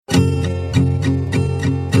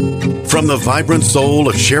From the vibrant soul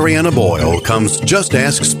of Sherianna Boyle comes Just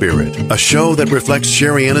Ask Spirit, a show that reflects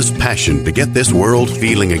Sherianna's passion to get this world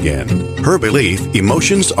feeling again. Her belief,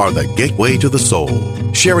 emotions are the gateway to the soul.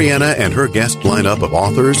 Sherianna and her guest lineup of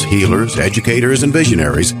authors, healers, educators, and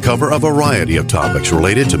visionaries cover a variety of topics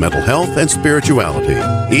related to mental health and spirituality.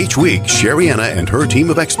 Each week, Sherianna and her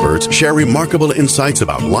team of experts share remarkable insights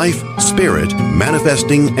about life, spirit,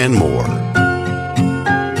 manifesting, and more.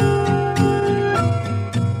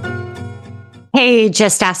 Hey,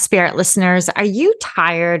 Just Ask Spirit listeners, are you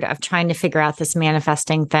tired of trying to figure out this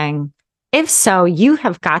manifesting thing? If so, you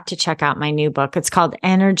have got to check out my new book. It's called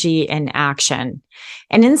Energy in Action.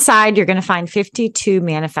 And inside, you're going to find 52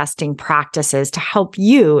 manifesting practices to help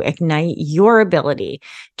you ignite your ability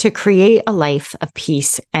to create a life of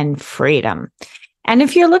peace and freedom. And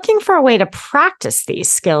if you're looking for a way to practice these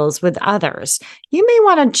skills with others, you may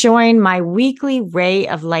want to join my weekly Ray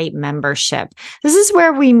of Light membership. This is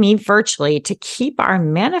where we meet virtually to keep our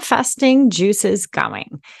manifesting juices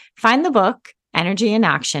going. Find the book, Energy in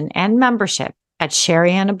Action, and membership at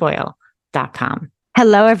SheriannaBoyle.com.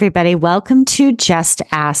 Hello, everybody. Welcome to Just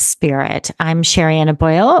Ask Spirit. I'm Sherianna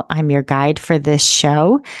Boyle. I'm your guide for this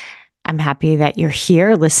show. I'm happy that you're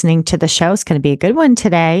here listening to the show. It's going to be a good one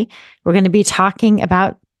today. We're going to be talking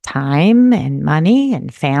about time and money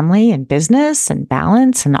and family and business and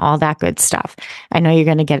balance and all that good stuff. I know you're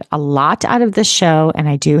going to get a lot out of this show, and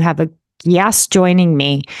I do have a guest joining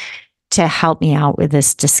me to help me out with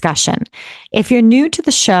this discussion. If you're new to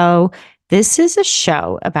the show, this is a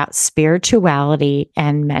show about spirituality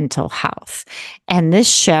and mental health. And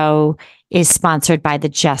this show is sponsored by the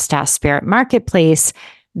Just Ask Spirit Marketplace.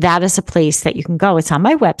 That is a place that you can go. It's on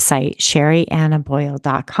my website,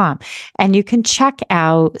 SheriannaBoyle.com. And you can check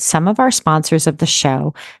out some of our sponsors of the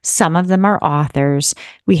show. Some of them are authors.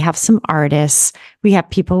 We have some artists. We have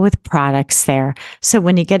people with products there. So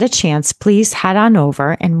when you get a chance, please head on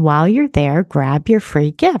over. And while you're there, grab your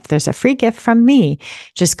free gift. There's a free gift from me.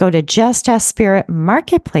 Just go to Just Ask Spirit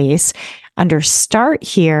Marketplace under Start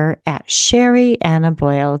Here at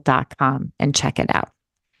SheriannaBoyle.com and check it out.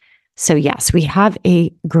 So yes, we have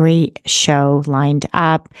a great show lined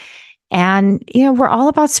up. And, we're all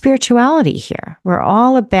about spirituality here. We're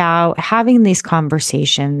all about having these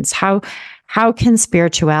conversations. How can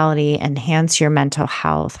spirituality enhance your mental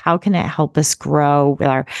health? How can it help us grow with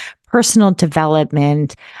our personal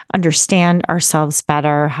development, understand ourselves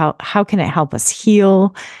better? How can it help us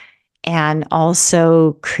heal and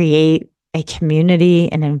also create a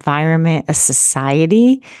community, an environment, a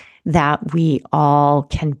society that we all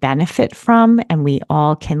can benefit from and we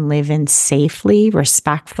all can live in safely,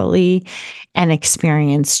 respectfully, and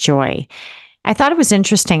experience joy. I thought it was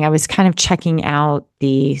interesting. I was kind of checking out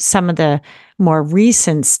some of the more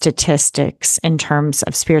recent statistics in terms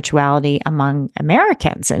of spirituality among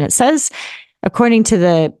Americans. And it says, according to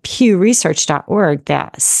the PewResearch.org,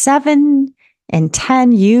 that 7 in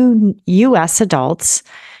 10 U.S. adults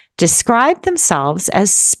describe themselves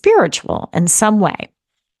as spiritual in some way.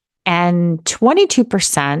 And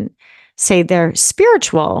 22% say they're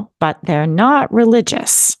spiritual, but they're not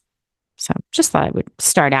religious. So just thought I would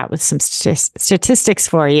start out with some statistics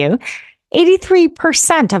for you.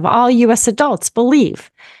 83% of all U.S. adults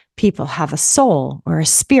believe people have a soul or a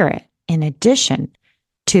spirit in addition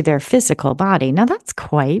to their physical body. Now, that's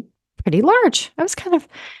pretty large. I was kind of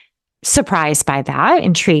surprised by that,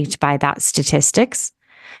 intrigued by that statistics.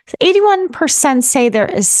 81% say there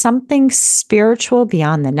is something spiritual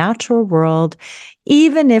beyond the natural world,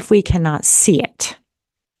 even if we cannot see it.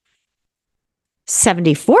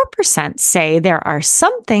 74% say there are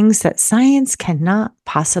some things that science cannot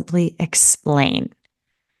possibly explain.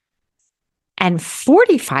 And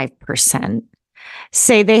 45%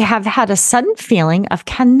 say they have had a sudden feeling of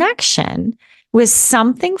connection with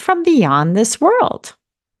something from beyond this world.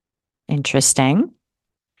 Interesting.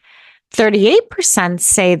 38%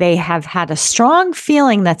 say they have had a strong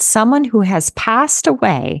feeling that someone who has passed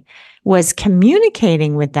away was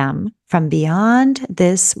communicating with them from beyond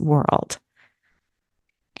this world.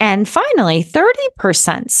 And finally,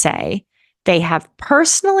 30% say they have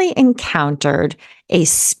personally encountered a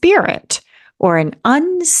spirit or an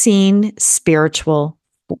unseen spiritual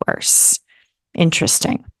force.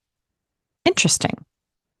 Interesting.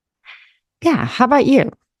 Yeah, how about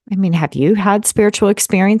you? I mean, have you had spiritual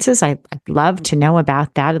experiences? I'd love to know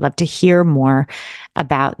about that. I'd love to hear more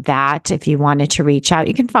about that. If you wanted to reach out,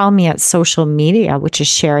 you can follow me at social media, which is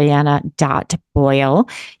Sherianna.Boyle.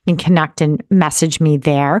 You can connect and message me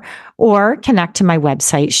there, or connect to my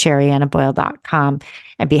website, SheriannaBoyle.com.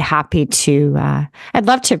 I'd be happy to, I'd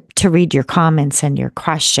love to read your comments and your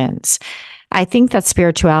questions. I think that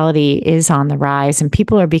spirituality is on the rise and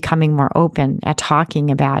people are becoming more open at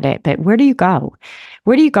talking about it. But where do you go?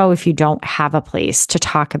 Where do you go if you don't have a place to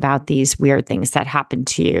talk about these weird things that happen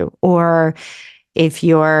to you? Or if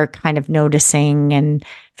you're kind of noticing and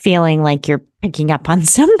feeling like you're picking up on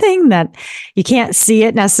something that you can't see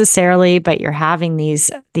it necessarily, but you're having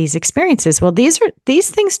these experiences. Well, these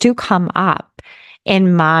things do come up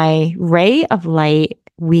in my Ray of Light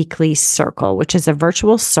weekly circle, which is a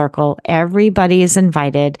virtual circle. Everybody is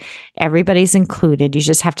invited. Everybody's included. You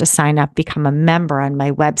just have to sign up, become a member on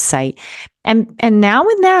my website. And now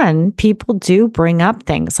and then people do bring up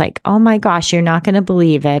things like, oh my gosh, you're not going to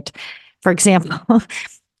believe it. For example,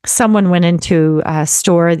 someone went into a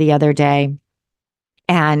store the other day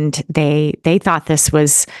and they thought this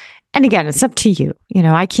was, and again, it's up to you. You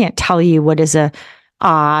know, I can't tell you what is a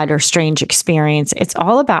odd or strange experience. It's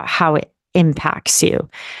all about how it impacts you.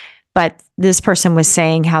 But this person was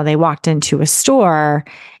saying how they walked into a store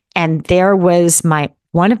and there was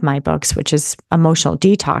one of my books, which is Emotional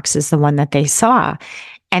Detox, is the one that they saw.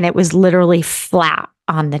 And it was literally flat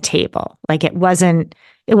on the table. Like it wasn't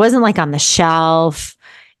like on the shelf.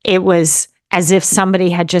 It was as if somebody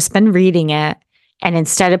had just been reading it. And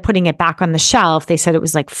instead of putting it back on the shelf, they said it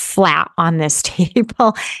was like flat on this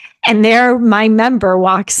table. And there my member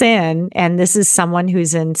walks in, and this is someone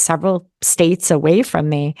who's in several states away from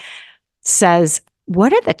me, says,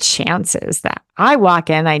 what are the chances that I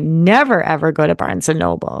walk in, I never, ever go to Barnes &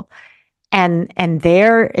 Noble. And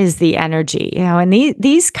there is the energy, you know, and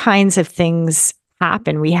these kinds of things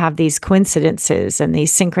happen. We have these coincidences and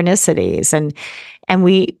these synchronicities, and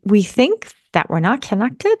we think that we're not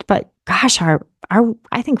connected, but gosh, I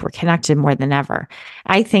think we're connected more than ever.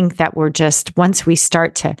 I think that we're just, once we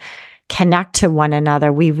start to connect to one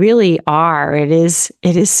another, we really are. It is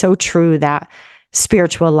so true that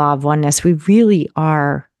spiritual law of oneness, we really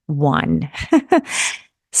are one.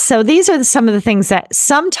 So these are some of the things that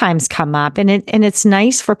sometimes come up, and it's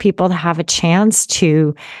nice for people to have a chance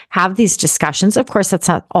to have these discussions. Of course, that's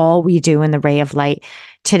not all we do in the Ray of Light.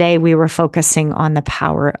 Today, we were focusing on the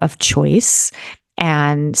power of choice,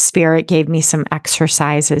 and Spirit gave me some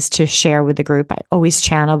exercises to share with the group. I always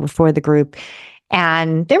channel before the group,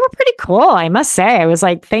 and they were pretty cool, I must say. I was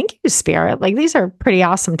like, thank you, Spirit. Like, these are pretty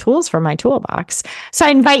awesome tools for my toolbox. So I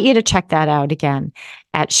invite you to check that out again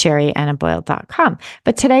at SherryAnnaBoyle.com.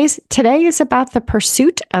 But today is about the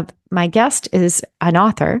pursuit of, my guest is an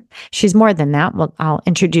author. She's more than that. Well, I'll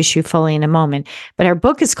introduce you fully in a moment. But her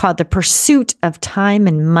book is called The Pursuit of Time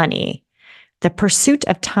and Money. The Pursuit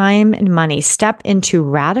of Time and Money. Step into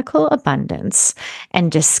radical abundance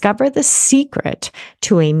and discover the secret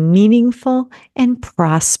to a meaningful and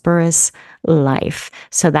prosperous life.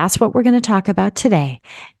 So that's what we're going to talk about today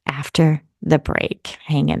after the break.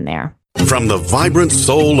 Hang in there. From the vibrant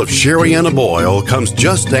soul of Sherry Anna Boyle comes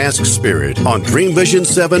Just Ask Spirit on Dream Vision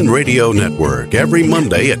 7 Radio Network every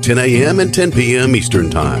Monday at 10 a.m. and 10 p.m. Eastern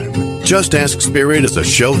Time. Just Ask Spirit is a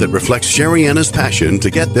show that reflects Sherry Anna's passion to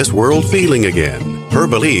get this world feeling again. Her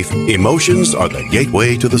belief, emotions are the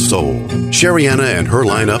gateway to the soul. Sherry Anna and her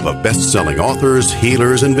lineup of best-selling authors,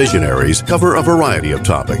 healers, and visionaries cover a variety of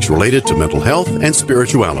topics related to mental health and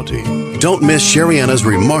spirituality. Don't miss Sherry Anna's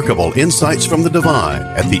remarkable insights from the divine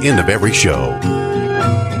at the end of every show.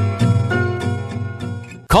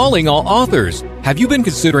 Calling all authors. Have you been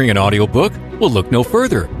considering an audiobook? Well, look no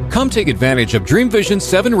further. Come take advantage of Dream Vision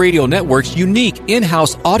 7 Radio Network's unique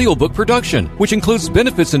in-house audiobook production, which includes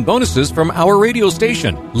benefits and bonuses from our radio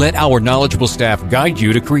station. Let our knowledgeable staff guide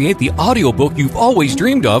you to create the audiobook you've always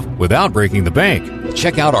dreamed of without breaking the bank.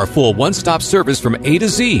 Check out our full one-stop service from A to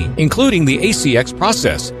Z, including the ACX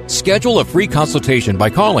process. Schedule a free consultation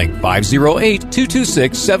by calling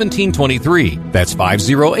 508-226-1723. That's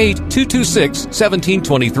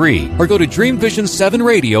 508-226-1723. Or go to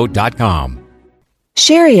dreamvision7radio.com.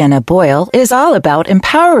 Sherry Anna Boyle is all about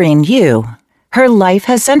empowering you. Her life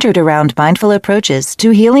has centered around mindful approaches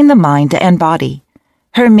to healing the mind and body.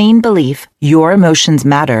 Her main belief, your emotions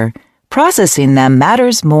matter, processing them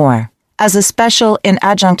matters more. As a special and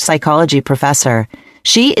adjunct psychology professor,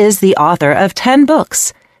 she is the author of 10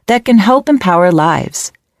 books that can help empower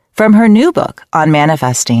lives. From her new book on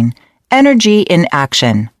manifesting, Energy in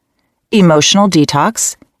Action, Emotional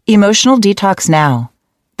Detox Now,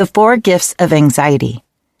 The 4 Gifts of Anxiety,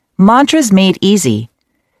 Mantras Made Easy,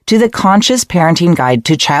 to the Conscious Parenting Guide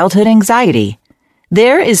to Childhood Anxiety,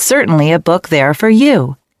 there is certainly a book there for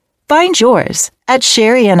you. Find yours at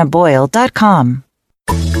SherryAnnaBoyle.com.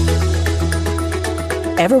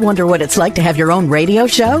 Ever wonder what it's like to have your own radio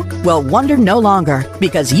show? Well, wonder no longer,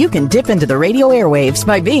 because you can dip into the radio airwaves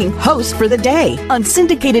by being host for the day on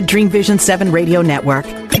syndicated Dream Vision 7 radio network.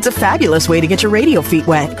 It's a fabulous way to get your radio feet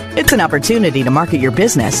wet. It's an opportunity to market your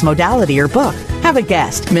business, modality, or book. Have a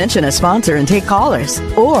guest, mention a sponsor, and take callers.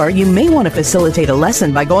 Or you may want to facilitate a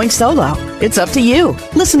lesson by going solo. It's up to you.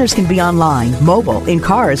 Listeners can be online, mobile, in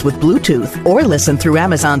cars with Bluetooth, or listen through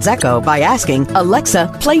Amazon's Echo by asking,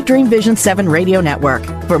 Alexa, play Dream Vision 7 radio network.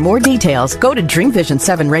 For more details, go to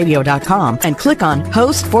dreamvision7radio.com and click on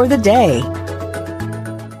Host for the Day.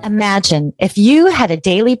 Imagine if you had a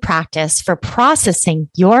daily practice for processing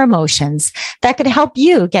your emotions that could help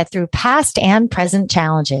you get through past and present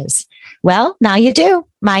challenges. Well, now you do.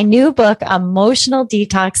 My new book, Emotional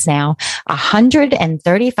Detox Now,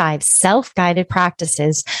 135 self-guided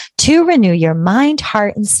practices to renew your mind,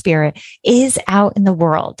 heart, and spirit, is out in the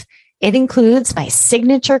world. It includes my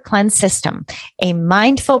signature cleanse system, a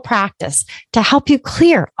mindful practice to help you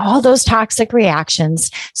clear all those toxic reactions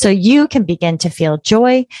so you can begin to feel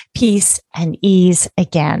joy, peace, and ease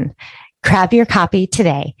again. Grab your copy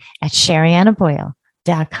today at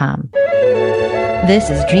SherryAnnaBoyle.com. This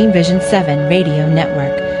is Dream Vision 7 Radio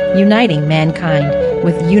Network, uniting mankind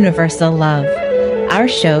with universal love. Our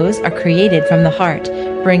shows are created from the heart,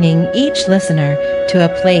 bringing each listener to a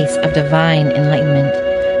place of divine enlightenment.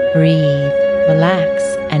 Breathe, relax,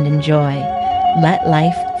 and enjoy. Let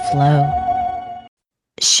life flow.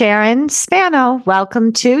 Sharon Spano,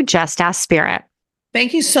 welcome to Just Ask Spirit.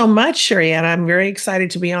 Thank you so much, Sherry Anna. I'm very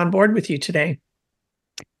excited to be on board with you today.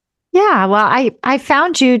 Yeah, well, I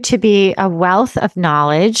found you to be a wealth of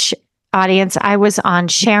knowledge. Audience, I was on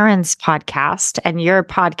Sharon's podcast, and your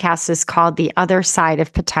podcast is called The Other Side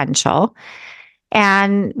of Potential.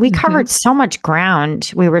 And we covered so much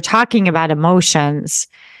ground. We were talking about emotions,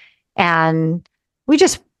 and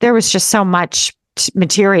there was just so much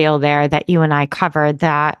material there that you and I covered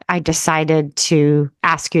that I decided to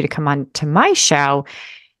ask you to come on to my show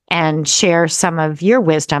and share some of your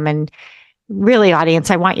wisdom. And really, audience,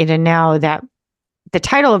 I want you to know that the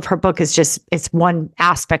title of her book is it's one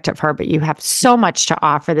aspect of her, but you have so much to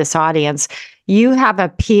offer this audience. You have a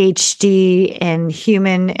PhD in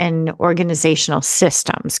human and organizational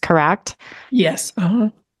systems, correct? Yes. Uh-huh.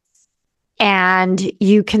 And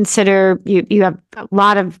you consider, you have a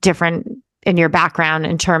lot of different in your background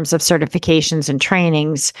in terms of certifications and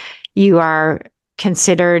trainings. You are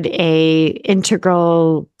considered a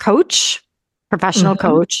integral coach, professional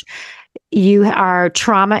coach. You are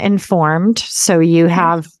trauma informed, so you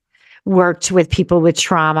have worked with people with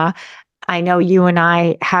trauma. I know you and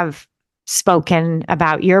I have spoken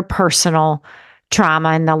about your personal trauma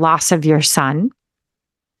and the loss of your son.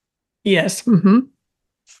 Yes. Mm-hmm.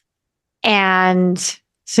 And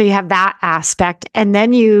so you have that aspect. And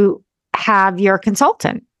then you have your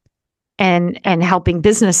consultant and helping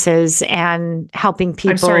businesses and helping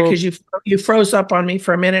people. I'm sorry, because you froze up on me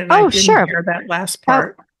for a minute and I didn't hear that last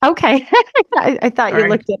part. Okay. I thought you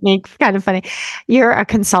looked at me kind of funny. You're a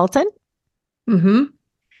consultant? Mm-hmm.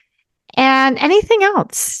 And anything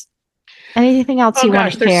else? Anything else you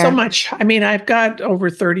want to share? There's so much. I mean, I've got over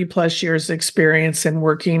 30 plus years experience in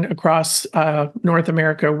working across North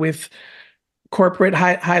America with corporate,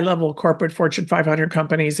 high level corporate Fortune 500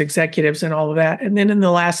 companies, executives, and all of that. And then in the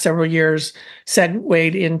last several years,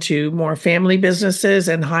 segued into more family businesses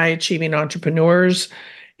and high achieving entrepreneurs.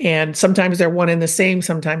 And sometimes they're one and the same,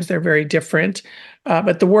 sometimes they're very different.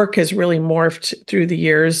 But the work has really morphed through the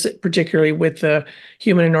years, particularly with the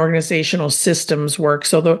human and organizational systems work.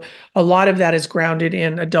 So a lot of that is grounded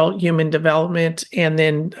in adult human development and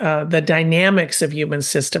then the dynamics of human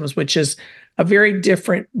systems, which is a very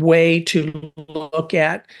different way to look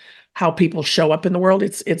at how people show up in the world.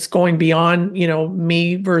 It's going beyond,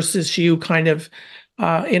 me versus you kind of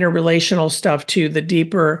interrelational stuff to the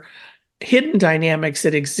deeper hidden dynamics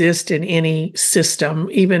that exist in any system,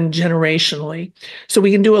 even generationally. So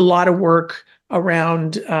we can do a lot of work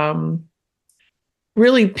around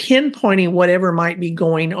really pinpointing whatever might be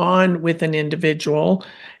going on with an individual.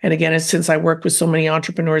 And again, since I work with so many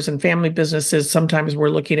entrepreneurs and family businesses, sometimes we're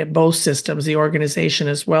looking at both systems, the organization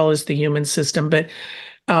as well as the human system. But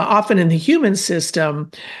often in the human system,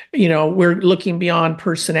 we're looking beyond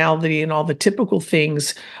personality and all the typical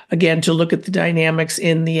things, again, to look at the dynamics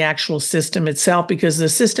in the actual system itself, because the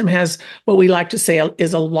system has what we like to say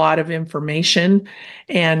is a lot of information.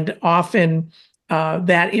 And often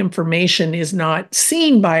that information is not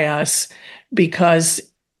seen by us because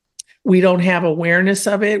we don't have awareness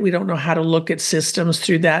of it. We don't know how to look at systems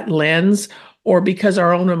through that lens, or because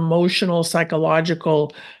our own emotional,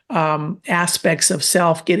 psychological aspects of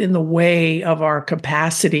self get in the way of our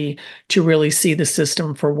capacity to really see the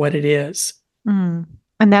system for what it is. Mm.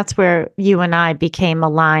 And that's where you and I became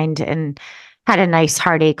aligned and had a nice,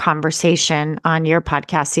 hearty conversation on your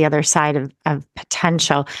podcast, The Other Side of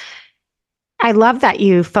Potential. I love that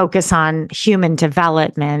you focus on human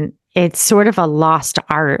development. It's sort of a lost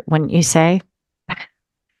art, wouldn't you say?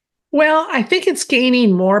 Well, I think it's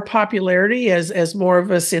gaining more popularity as more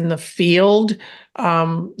of us in the field.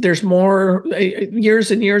 There's more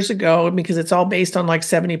years and years ago, because it's all based on like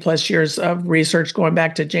 70 plus years of research going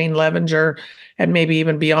back to Jane Levenger and maybe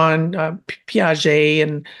even beyond,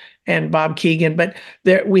 Piaget and Bob Keegan. But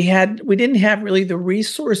we didn't have really the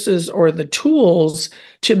resources or the tools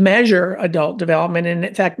to measure adult development. And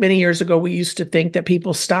in fact, many years ago, we used to think that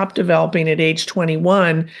people stopped developing at age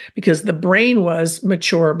 21 because the brain was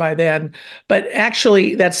mature by then. But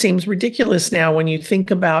actually, that seems ridiculous now when you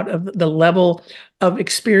think about the level of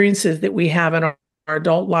experiences that we have in our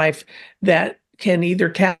adult life that can either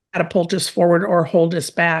catapult us forward or hold us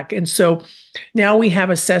back. And so now we have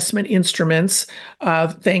assessment instruments,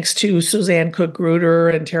 thanks to Suzanne Cook-Gruder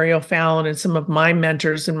and Terry O'Fallon and some of my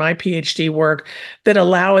mentors in my PhD work, that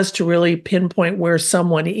allow us to really pinpoint where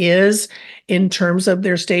someone is in terms of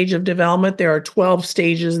their stage of development. There are 12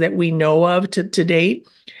 stages that we know of to date.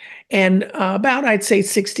 And about, I'd say,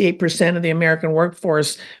 68% of the American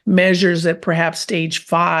workforce measures at perhaps stage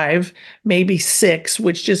 5, maybe 6,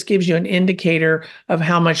 which just gives you an indicator of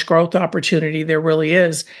how much growth opportunity there really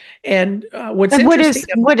is. And what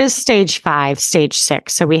is stage 5, stage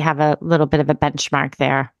 6? So we have a little bit of a benchmark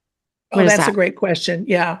there. Oh, that's a great question.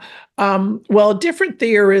 Yeah. Well, different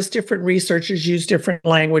theorists, different researchers use different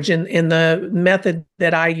language. In the method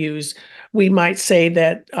that I use, we might say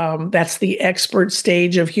that that's the expert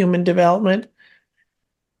stage of human development.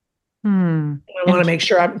 I want to make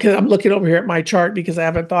sure because I'm looking over here at my chart because I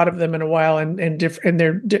haven't thought of them in a while, and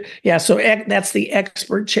so that's the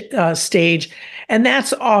expert stage, and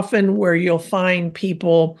that's often where you'll find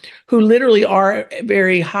people who literally are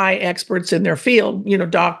very high experts in their field,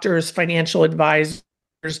 doctors, financial advisors.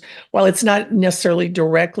 While it's not necessarily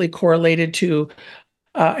directly correlated to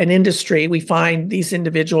an industry, we find these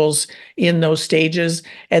individuals in those stages,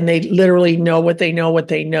 and they literally know what they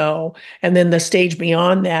know. And then the stage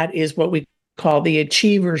beyond that is what we call the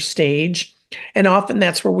achiever stage. And often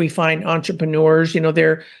that's where we find entrepreneurs.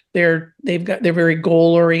 They're very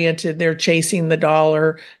goal oriented. They're chasing the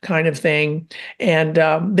dollar kind of thing, and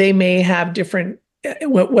they may have different.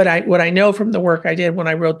 What I know from the work I did when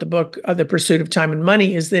I wrote the book, The Pursuit of Time and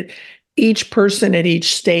Money, is that each person at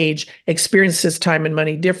each stage experiences time and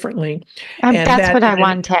money differently. And that's what I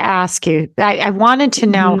wanted to ask you. I wanted to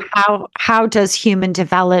know how does human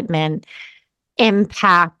development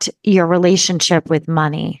impact your relationship with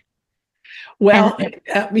money? Well,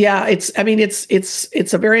 yeah, it's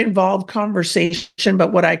a very involved conversation,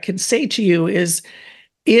 but what I can say to you is,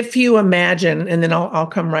 if you imagine, and then I'll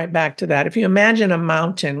come right back to that. If you imagine a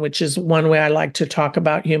mountain, which is one way I like to talk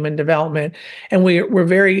about human development, and we're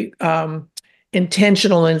very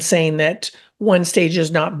intentional in saying that one stage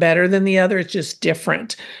is not better than the other, it's just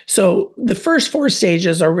different. So the first 4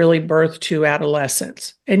 stages are really birth to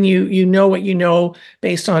adolescence. And you know what you know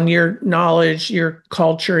based on your knowledge, your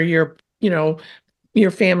culture, your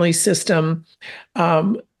family system.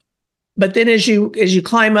 But then as you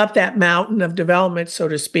climb up that mountain of development, so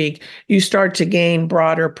to speak, you start to gain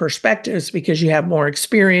broader perspectives because you have more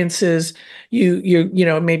experiences.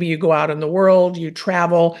 Maybe you go out in the world, you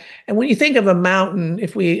travel. And when you think of a mountain,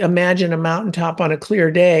 if we imagine a mountaintop on a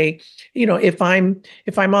clear day, if I'm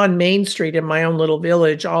on Main Street in my own little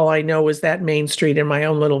village, all I know is that Main Street in my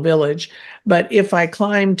own little village. But if I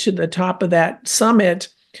climb to the top of that summit,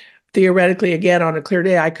 theoretically, again, on a clear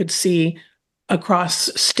day, I could see across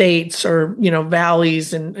states or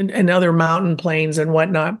valleys and other mountain plains and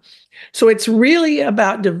whatnot. So it's really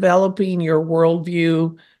about developing your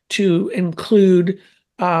worldview to include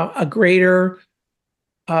a greater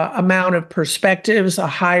amount of perspectives, a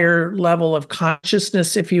higher level of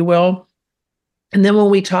consciousness, if you will. And then when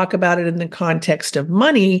we talk about it in the context of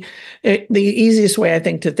money, the easiest way I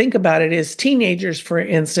think to think about it is teenagers, for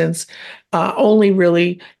instance, only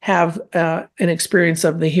really have an experience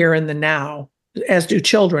of the here and the now, as do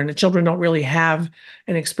children. The children don't really have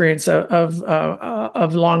an experience of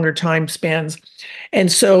longer time spans. And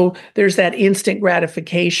so there's that instant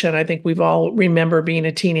gratification. I think we've all remember being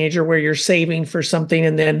a teenager where you're saving for something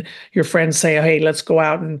and then your friends say, hey, let's go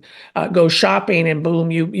out and go shopping, and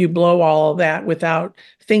boom, you blow all of that without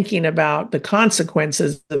thinking about the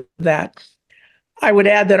consequences of that. I would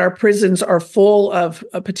add that our prisons are full of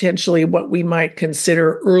potentially what we might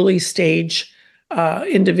consider early stage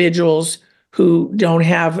individuals who don't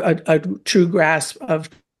have a true grasp of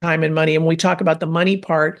time and money. And when we talk about the money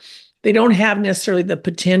part, they don't have necessarily the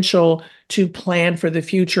potential to plan for the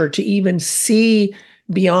future, to even see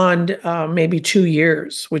beyond maybe 2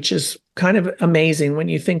 years, which is kind of amazing when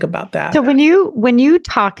you think about that. So when you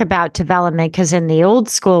talk about development, because in the old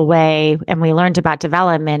school way, and we learned about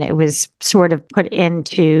development, it was sort of put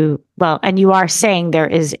into, well, and you are saying there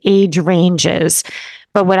is age ranges,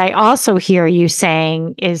 but what I also hear you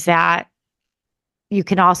saying is that you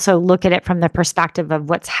can also look at it from the perspective of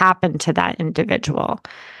what's happened to that individual.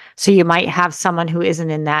 So you might have someone who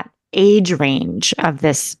isn't in that age range of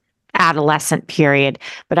this adolescent period,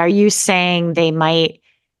 but are you saying they might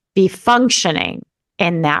be functioning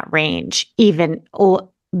in that range, even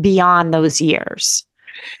beyond those years?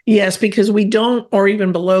 Yes, because we don't, or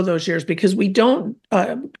even below those years, because we don't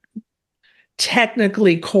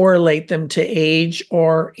technically correlate them to age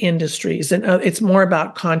or industries. And it's more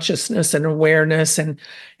about consciousness and awareness. And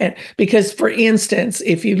because, for instance,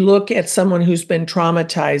 if you look at someone who's been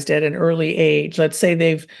traumatized at an early age, let's say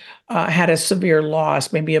they've had a severe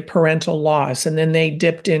loss, maybe a parental loss, and then they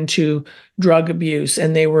dipped into drug abuse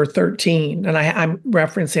and they were 13. And I'm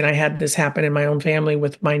referencing, I had this happen in my own family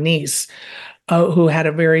with my niece, who had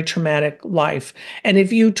a very traumatic life. And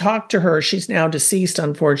if you talk to her, she's now deceased,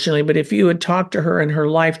 unfortunately, but if you had talked to her in her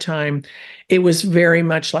lifetime, it was very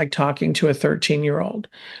much like talking to a 13-year-old.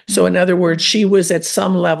 So in other words, she was at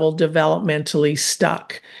some level developmentally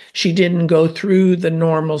stuck. She didn't go through the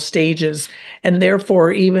normal stages. And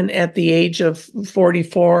therefore, even at the age of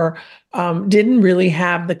 44, didn't really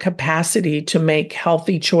have the capacity to make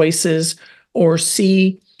healthy choices or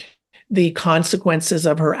see the consequences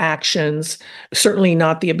of her actions, certainly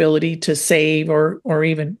not the ability to save or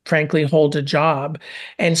even, frankly, hold a job.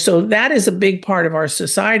 And so that is a big part of our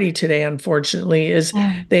society today, unfortunately, is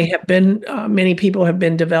they have been, many people have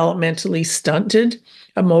been developmentally stunted,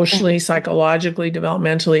 emotionally, psychologically,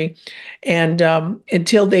 developmentally, and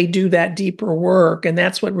until they do that deeper work. And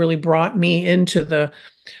that's what really brought me into the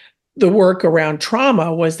work around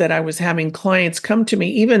trauma, was that I was having clients come to me,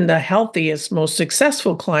 even the healthiest, most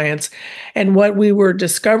successful clients. And what we were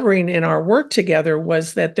discovering in our work together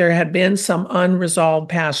was that there had been some unresolved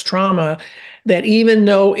past trauma that, even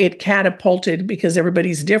though it catapulted, because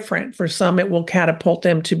everybody's different, for some it will catapult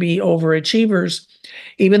them to be overachievers.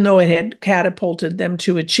 Even though it had catapulted them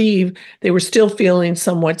to achieve, they were still feeling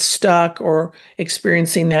somewhat stuck or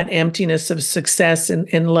experiencing that emptiness of success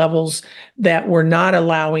in levels that were not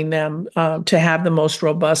allowing them to have the most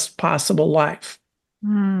robust possible life.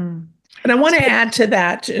 And I want to add to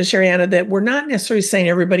that, Sherianna, that we're not necessarily saying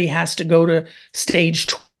everybody has to go to stage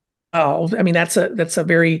 12. I mean, that's a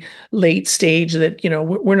very late stage that,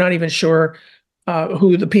 we're not even sure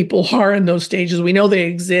who the people are in those stages. We know they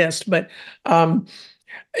exist, but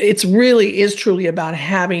it's really is truly about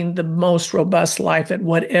having the most robust life at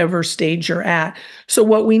whatever stage you're at. So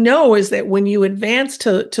what we know is that when you advance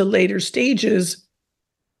to later stages,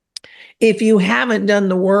 if you haven't done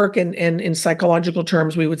the work, and in psychological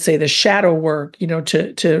terms, we would say the shadow work,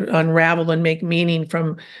 to unravel and make meaning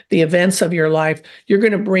from the events of your life, you're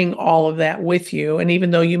going to bring all of that with you. And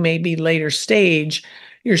even though you may be later stage,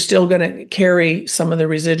 you're still going to carry some of the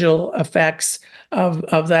residual effects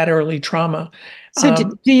of that early trauma. So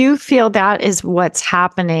do you feel that is what's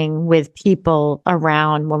happening with people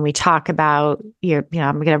around when we talk about I'm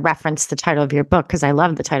going to reference the title of your book because I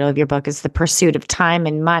love the title of your book, is The Pursuit of Time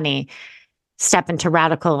and Money. Step into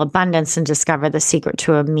Radical Abundance and Discover the Secret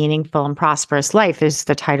to a Meaningful and Prosperous Life is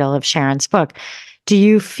the title of Sharon's book. Do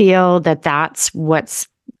you feel that that's what's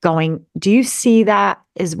going? Do you see that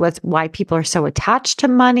is why people are so attached to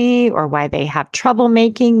money, or why they have trouble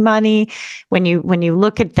making money? When you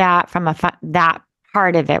look at that from that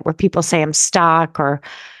part of it, where people say I'm stuck, or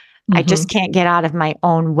I just can't get out of my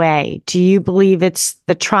own way. Do you believe it's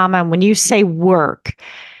the trauma? And when you say work,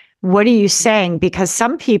 what are you saying? Because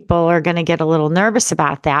some people are going to get a little nervous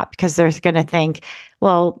about that, because they're going to think,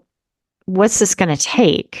 well, what's this going to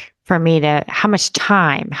take for me to, how much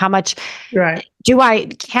time, how much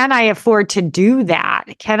can I afford to do that?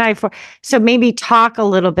 So maybe talk a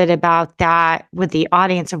little bit about that with the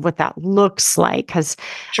audience of what that looks like. Because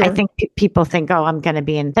I think people think, oh, I'm going to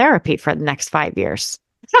be in therapy for the next 5 years.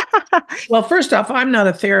 Well, first off, I'm not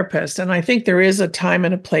a therapist, and I think there is a time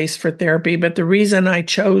and a place for therapy. But the reason I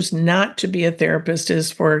chose not to be a therapist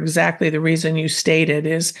is for exactly the reason you stated,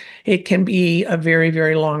 is it can be a very,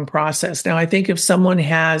 very long process. Now, I think if someone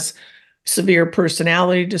has severe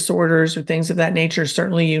personality disorders or things of that nature,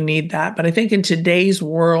 certainly you need that. But I think in today's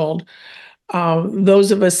world,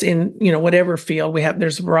 those of us in, whatever field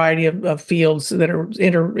there's a variety of fields that are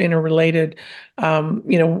interrelated,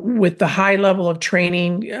 with the high level of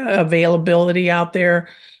training availability out there,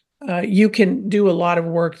 you can do a lot of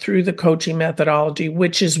work through the coaching methodology,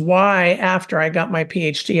 which is why after I got my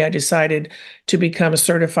PhD, I decided to become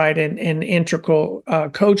certified in integral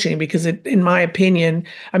coaching, because in my opinion,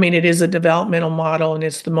 it is a developmental model and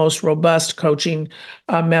it's the most robust coaching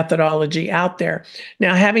methodology out there.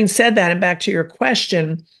 Now, having said that, and back to your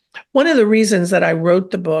question, one of the reasons that I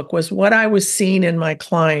wrote the book was what I was seeing in my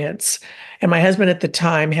clients. And my husband at the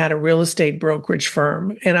time had a real estate brokerage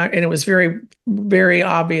firm. And it was very, very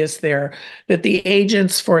obvious there that the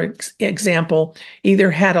agents, for example,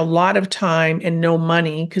 either had a lot of time and no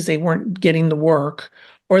money because they weren't getting the work,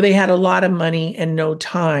 or they had a lot of money and no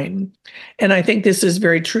time. And I think this is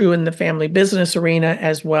very true in the family business arena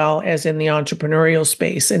as well as in the entrepreneurial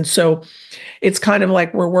space. And so it's kind of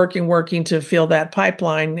like we're working to fill that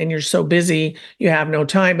pipeline, and you're so busy, you have no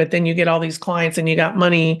time, but then you get all these clients and you got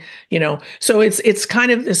money, So it's kind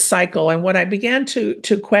of this cycle. And what I began to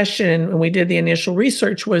question when we did the initial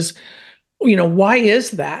research was, why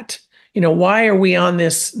is that? Why are we on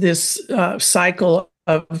this cycle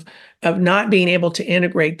of not being able to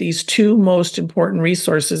integrate these two most important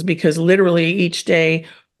resources? Because literally each day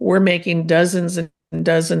we're making dozens and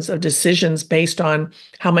dozens of decisions based on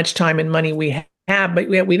how much time and money we have, but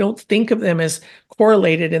we don't think of them as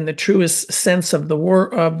correlated in the truest sense of the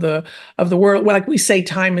word of the word. Well, like we say,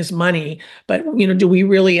 time is money, but do we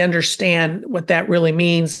really understand what that really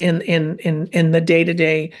means in the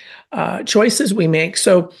day-to-day choices we make?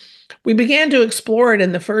 So we began to explore it,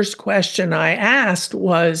 and the first question I asked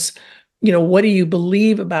was, what do you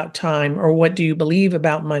believe about time, or what do you believe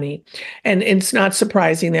about money? And it's not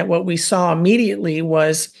surprising that what we saw immediately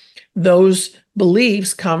was those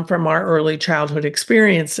beliefs come from our early childhood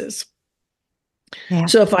experiences. Yeah.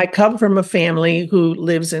 So if I come from a family who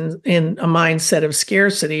lives in a mindset of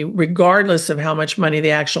scarcity, regardless of how much money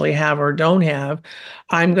they actually have or don't have,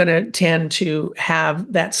 I'm going to tend to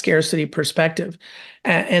have that scarcity perspective.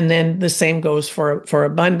 And then the same goes for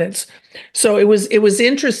abundance. So it was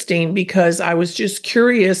interesting because I was just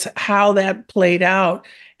curious how that played out.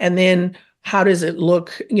 And then how does it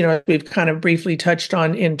look, we've kind of briefly touched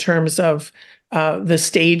on in terms of the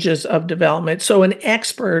stages of development. So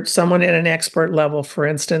someone at an expert level, for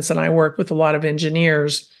instance, and I work with a lot of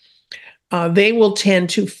engineers, they will tend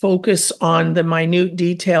to focus on the minute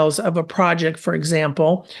details of a project, for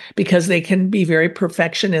example, because they can be very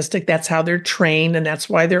perfectionistic. That's how they're trained, and that's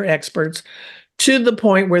why they're experts, to the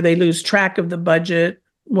point where they lose track of the budget.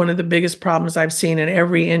 One of the biggest problems I've seen in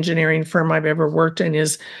every engineering firm I've ever worked in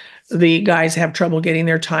is the guys have trouble getting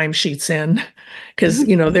their timesheets in because,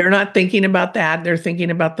 they're not thinking about that. They're thinking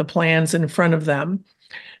about the plans in front of them.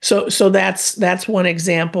 So that's one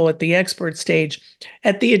example at the expert stage.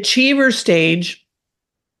 At the achiever stage,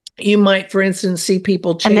 you might, for instance, see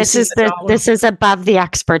people chasing. And this is above the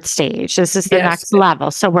expert stage. This is the next level.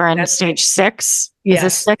 So we're in stage 6. Yes. Is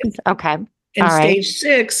this 6? Okay. In stage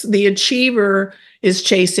 6, the achiever is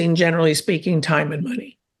chasing, generally speaking, time and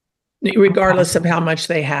money, regardless of how much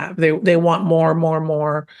they have. They want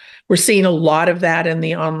more. We're seeing a lot of that in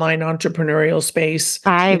the online entrepreneurial space.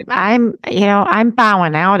 I'm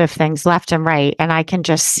bowing out of things left and right, and I can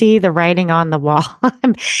just see the writing on the wall.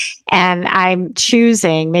 And I'm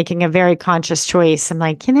making a very conscious choice. I'm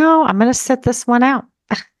like, I'm going to sit this one out.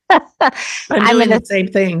 I'm doing the same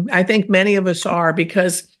thing. I think many of us are,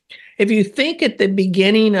 because if you think at the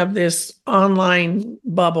beginning of this online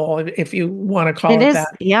bubble, if you want to call it that.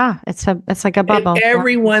 Yeah, it's like a bubble.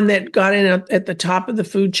 Everyone that got in at the top of the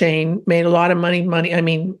food chain made a lot of money,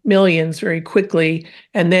 millions very quickly,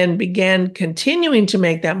 and then began continuing to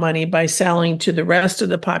make that money by selling to the rest of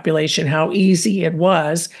the population how easy it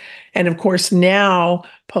was. And of course, now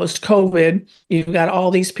post-COVID, you've got all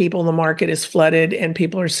these people, the market is flooded, and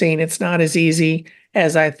people are saying it's not as easy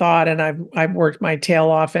as I thought. And I've worked my tail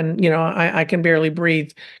off, and, I can barely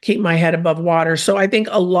breathe, keep my head above water. So I think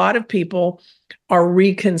a lot of people are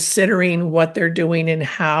reconsidering what they're doing and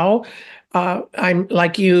how. I'm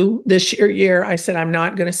like you this year, I said, I'm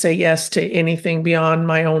not going to say yes to anything beyond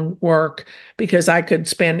my own work, because I could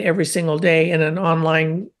spend every single day in an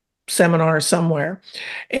online seminar somewhere.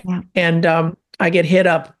 Yeah. And I get hit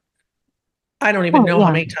up, I don't even know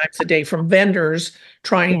how many times a day, from vendors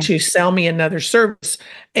trying to sell me another service.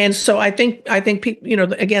 And so I think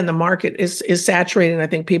people, again, the market is saturated, and I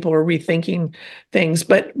think people are rethinking things.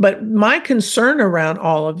 But my concern around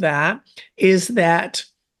all of that is that,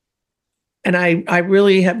 and I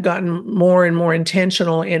really have gotten more and more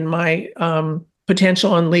intentional in my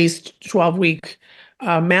potential unleashed 12-week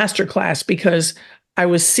masterclass because I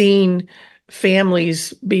was seeing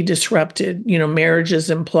families be disrupted, marriages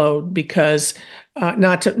implode because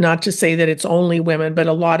not to say that it's only women, but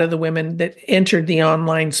a lot of the women that entered the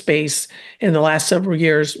online space in the last several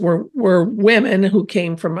years were women who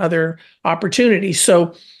came from other opportunities.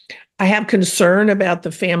 So I have concern about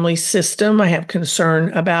the family system. I have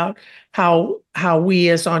concern about how we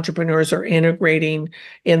as entrepreneurs are integrating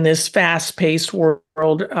in this fast-paced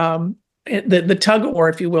world, the tug of war,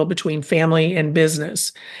 if you will, between family and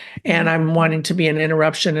business. And I'm wanting to be an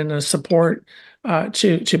interruption and a support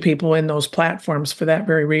to people in those platforms for that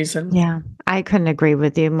very reason. Yeah, I couldn't agree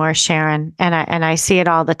with you more, Sharon. And I see it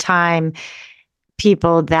all the time.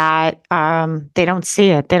 People that they don't see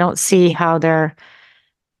it. They don't see how their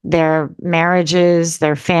marriages,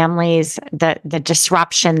 their families, the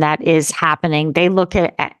disruption that is happening. They look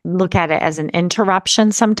at it as an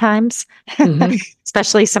interruption sometimes,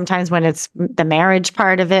 especially sometimes when it's the marriage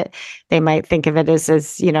part of it. They might think of it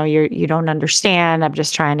as you don't understand. I'm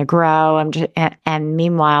just trying to grow. And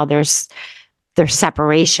meanwhile, there's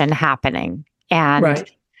separation happening, and right.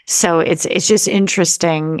 So it's just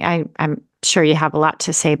interesting. I'm sure you have a lot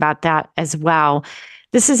to say about that as well.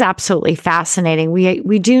 This is absolutely fascinating.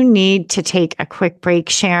 We do need to take a quick break,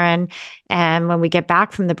 Sharon. And when we get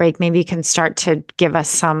back from the break, maybe you can start to give us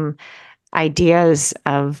some ideas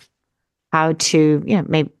of how to,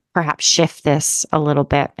 maybe perhaps shift this a little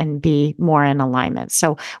bit and be more in alignment.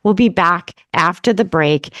 So we'll be back after the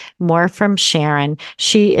break. More from Sharon.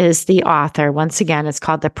 She is the author. Once again, it's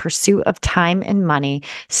called The Pursuit of Time and Money.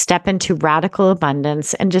 Step into radical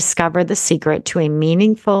abundance and discover the secret to a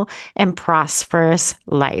meaningful and prosperous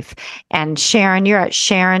life. And Sharon, you're at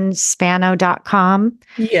SharonSpano.com.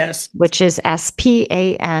 Yes. Which is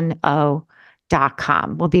SPANO.com.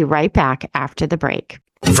 We'll be right back after the break.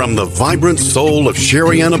 From the vibrant soul of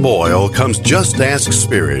Sherianna Boyle comes Just Ask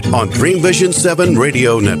Spirit on Dream Vision 7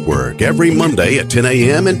 Radio Network every Monday at 10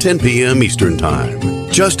 a.m. and 10 p.m. Eastern Time.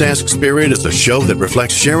 Just Ask Spirit is a show that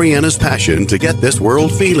reflects Sherianna's passion to get this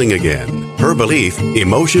world feeling again. Her belief,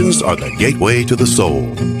 emotions are the gateway to the soul.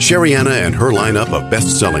 Sherianna and her lineup of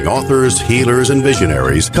best-selling authors, healers, and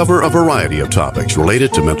visionaries cover a variety of topics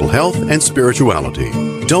related to mental health and spirituality.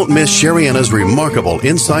 Don't miss Sherianna's remarkable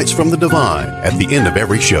insights from the divine at the end of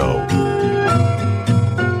every show.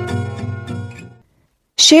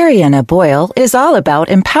 Sherianna Boyle is all about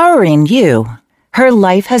empowering you. Her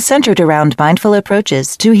life has centered around mindful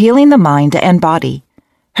approaches to healing the mind and body.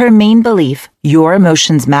 Her main belief, your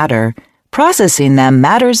emotions matter, processing them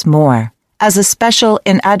matters more. As a special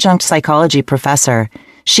and adjunct psychology professor,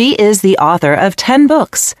 she is the author of 10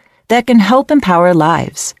 books that can help empower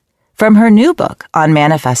lives. From her new book on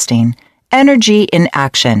manifesting, Energy in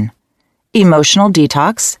Action, Emotional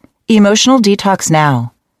Detox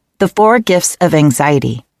Now, The 4 Gifts of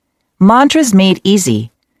Anxiety, Mantras Made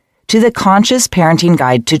Easy, to the Conscious Parenting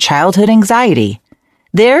Guide to Childhood Anxiety.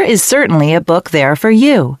 There is certainly a book there for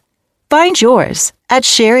you. Find yours at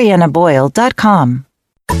SheriannaBoyle.com.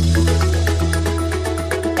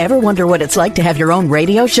 Ever wonder what it's like to have your own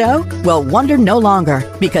radio show? Well, wonder no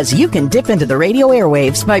longer, because you can dip into the radio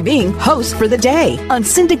airwaves by being host for the day on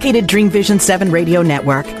syndicated Dream Vision 7 Radio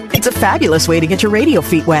Network. It's a fabulous way to get your radio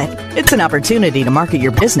feet wet. It's an opportunity to market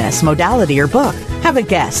your business, modality, or book. Have a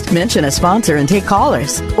guest, mention a sponsor, and take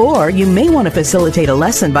callers. Or you may want to facilitate a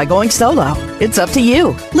lesson by going solo. It's up to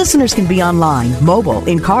you. Listeners can be online, mobile,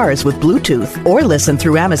 in cars with Bluetooth, or listen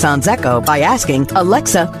through Amazon's Echo by asking,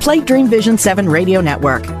 Alexa, play Dream Vision 7 Radio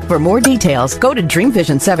Network. For more details, go to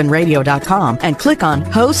dreamvision7radio.com and click on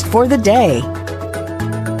Host for the Day.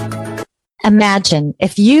 Imagine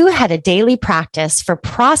if you had a daily practice for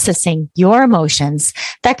processing your emotions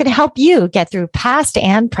that could help you get through past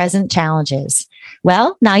and present challenges.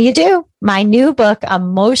 Well, now you do. My new book,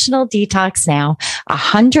 Emotional Detox Now,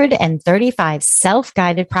 135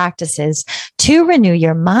 self-guided practices to renew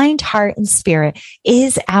your mind, heart, and spirit,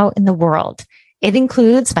 is out in the world. It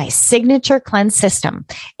includes my signature cleanse system,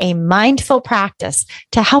 a mindful practice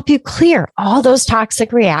to help you clear all those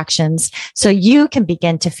toxic reactions so you can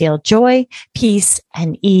begin to feel joy, peace,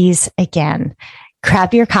 and ease again.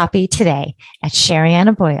 Grab your copy today at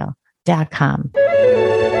SheriannaBoyle.com.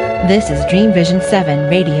 This is Dream Vision 7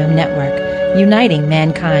 Radio Network, uniting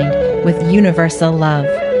mankind with universal love.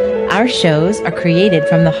 Our shows are created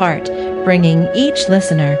from the heart, bringing each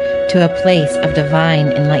listener to a place of divine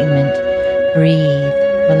enlightenment. Breathe,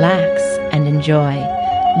 relax, and enjoy.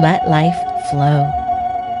 Let life flow.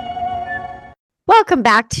 Welcome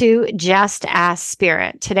back to Just Ask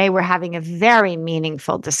Spirit. Today we're having a very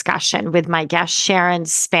meaningful discussion with my guest, Sharon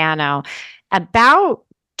Spano, about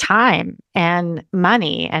time and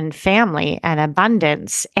money and family and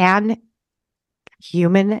abundance and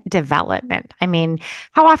human development. I mean,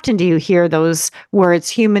 how often do you hear those words,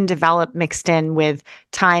 human development, mixed in with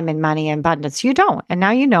time and money and abundance? You don't. And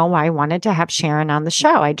now you know why I wanted to have Sharon on the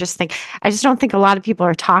show. I just don't think a lot of people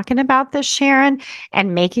are talking about this, Sharon,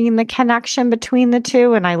 and making the connection between the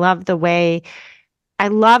two. And I love the way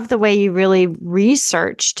you really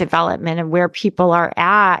research development and where people are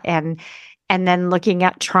at, and then looking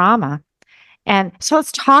at trauma. And so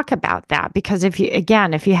let's talk about that, because if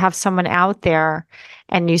you have someone out there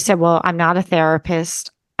and you said, well, I'm not a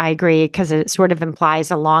therapist, I agree, because it sort of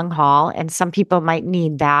implies a long haul, and some people might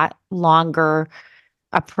need that longer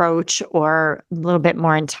approach or a little bit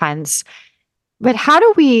more intense. But how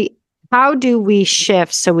do we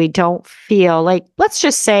shift so we don't feel like, let's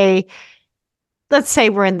say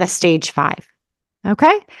we're in the stage 5.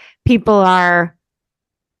 Okay. People are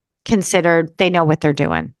considered, they know what they're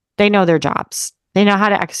doing. They know their jobs. They know how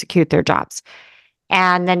to execute their jobs.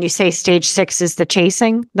 And then you say stage 6 is the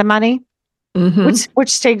chasing the money. Mm-hmm. Which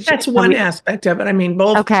stage? That's one aspect of it. I mean,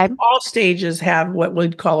 all stages have what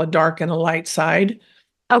we'd call a dark and a light side.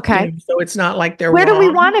 Okay. So it's not like they're where wrong. Do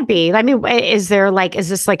we want to be? I mean, is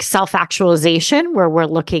this like self-actualization where we're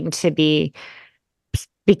looking to be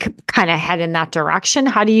kind of head in that direction?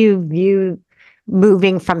 How do you view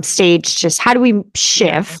moving from stage? Just how do we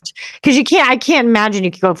shift? Because I can't imagine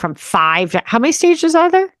you could go from 5 to, how many stages are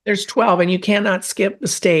there? There's 12, and you cannot skip the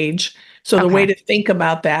stage. So the way to think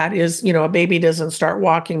about that is, a baby doesn't start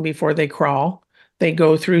walking before they crawl. They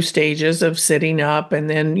go through stages of sitting up and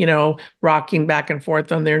then, rocking back and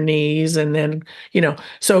forth on their knees. And then,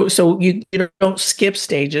 so you don't skip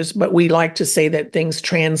stages, but we like to say that things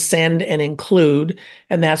transcend and include.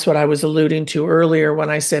 And that's what I was alluding to earlier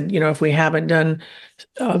when I said, if we haven't done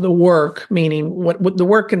the work, meaning what the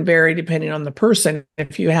work can vary depending on the person.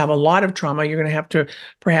 If you have a lot of trauma, you're going to have to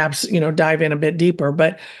perhaps, dive in a bit deeper.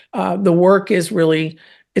 But the work is really,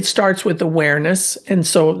 it starts with awareness. And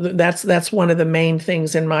so that's one of the main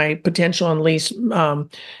things in my Potential Unleashed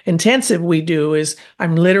intensive we do is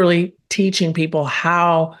I'm literally teaching people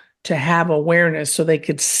how to have awareness so they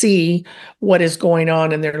could see what is going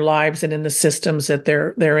on in their lives and in the systems that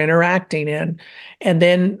they're interacting in. And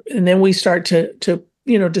then we start to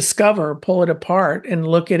discover, pull it apart and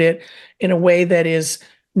look at it in a way that is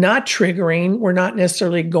not triggering. We're not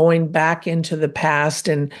necessarily going back into the past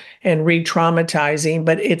and re-traumatizing,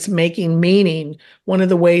 but it's making meaning. One of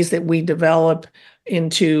the ways that we develop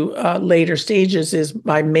into later stages is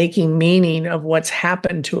by making meaning of what's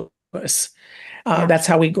happened to us. That's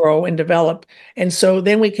how we grow and develop. And so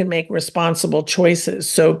then we can make responsible choices.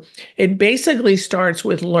 So it basically starts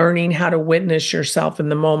with learning how to witness yourself in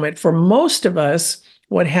the moment. For most of us,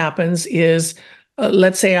 what happens is,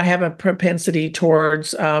 let's say I have a propensity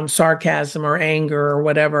towards sarcasm or anger or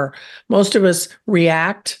whatever. Most of us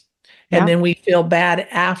react, and then we feel bad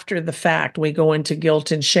after the fact. We go into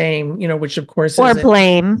guilt and shame, which of course or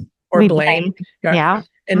blame. Or blame. Yeah.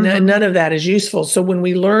 And none of that is useful. So when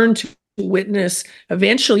we learn to witness,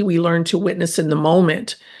 eventually we learn to witness in the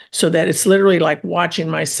moment, so that it's literally like watching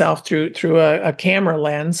myself through a camera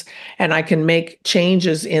lens, and I can make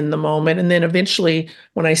changes in the moment. And then eventually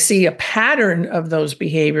when I see a pattern of those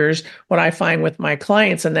behaviors, what I find with my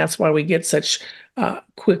clients, and that's why we get such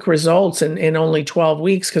quick results in only 12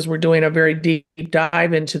 weeks, because we're doing a very deep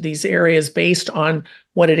dive into these areas based on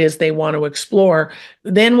what it is they want to explore.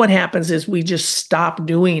 Then what happens is we just stop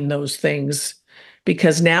doing those things,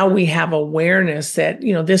 because now we have awareness that,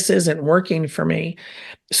 this isn't working for me.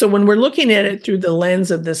 So when we're looking at it through the lens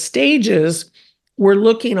of the stages, we're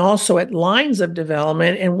looking also at lines of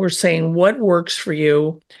development, and we're saying what works for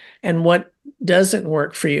you and what doesn't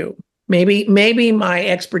work for you. Maybe my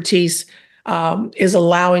expertise is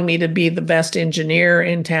allowing me to be the best engineer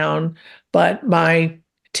in town, but my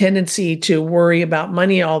tendency to worry about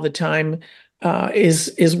money all the time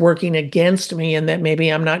is working against me, and that maybe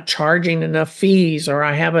I'm not charging enough fees, or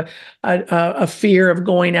I have a fear of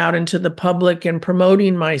going out into the public and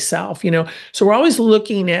promoting myself. So we're always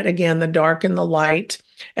looking at, again, the dark and the light,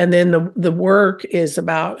 and then the work is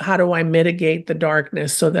about how do I mitigate the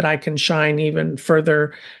darkness so that I can shine even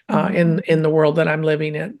further in the world that I'm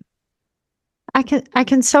living in. I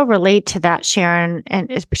can so relate to that, Sharon, and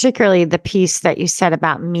it's particularly the piece that you said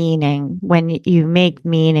about meaning. When you make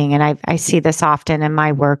meaning, and I see this often in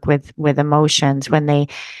my work with emotions, when they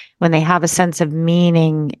have a sense of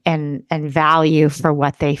meaning and value for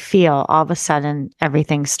what they feel, all of a sudden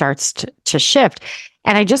everything starts to shift.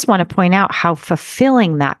 And I just want to point out how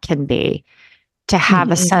fulfilling that can be, to have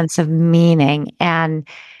a sense of meaning. And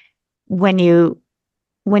when you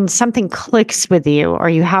when something clicks with you, or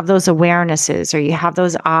you have those awarenesses, or you have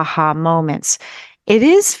those aha moments, it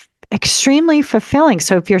is extremely fulfilling.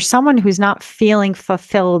 So if you're someone who's not feeling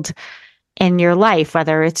fulfilled in your life,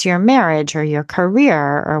 whether it's your marriage or your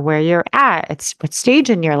career or where you're at, it's what stage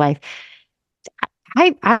in your life,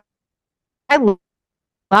 I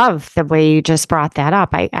love the way you just brought that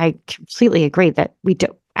up. I completely agree that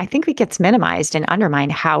I think it gets minimized and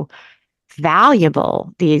undermined how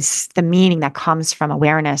valuable the meaning that comes from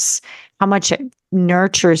awareness, how much it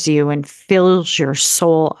nurtures you and fills your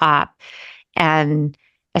soul up. And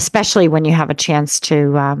especially when you have a chance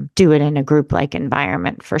to do it in a group-like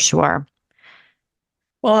environment, for sure.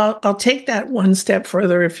 Well, I'll take that one step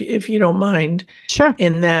further, if you don't mind. Sure.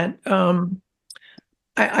 In that,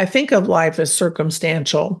 I think of life as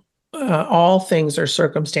circumstantial. All things are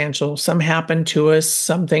circumstantial. Some happen to us,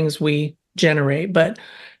 some things we generate. But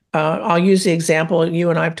I'll use the example, you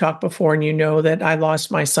and I've talked before, and you know that I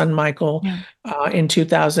lost my son, Michael, in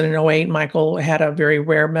 2008. Michael had a very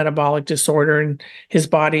rare metabolic disorder, and his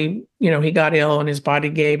body, he got ill and his body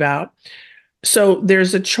gave out. So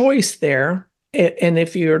there's a choice there. And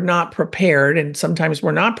if you're not prepared, and sometimes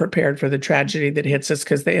we're not prepared for the tragedy that hits us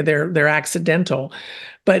because they're accidental,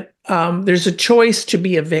 but there's a choice to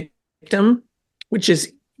be a victim, which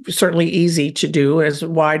is certainly easy to do, as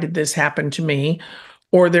why did this happen to me?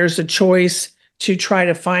 Or there's a choice to try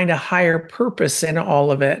to find a higher purpose in all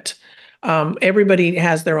of it. Everybody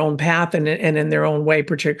has their own path and in their own way,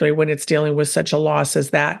 particularly when it's dealing with such a loss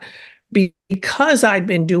as that. Because I'd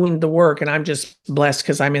been doing the work, and I'm just blessed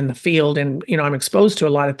because I'm in the field and, I'm exposed to a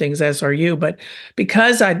lot of things, as are you, but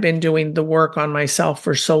because I'd been doing the work on myself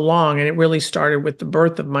for so long, and it really started with the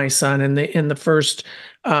birth of my son and the first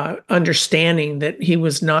understanding that he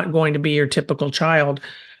was not going to be your typical child,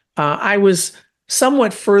 I was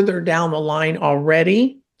somewhat further down the line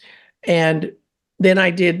already. And then I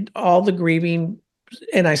did all the grieving,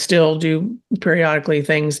 and I still do periodically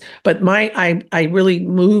things, but I really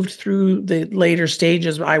moved through the later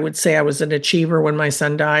stages. I would say I was an achiever when my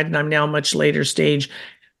son died, and I'm now much later stage,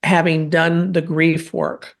 having done the grief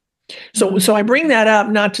work. So I bring that up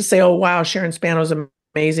not to say, oh wow, Sharon Spano's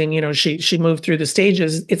amazing. She moved through the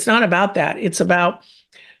stages. It's not about that. It's about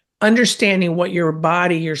understanding what your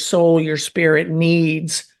body, your soul, your spirit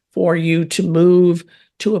needs for you to move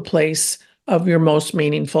to a place of your most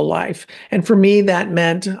meaningful life. And for me, that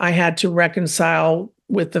meant I had to reconcile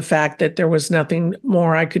with the fact that there was nothing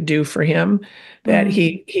more I could do for him, that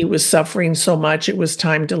he was suffering so much. It was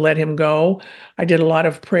time to let him go. I did a lot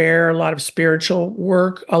of prayer, a lot of spiritual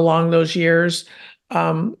work along those years,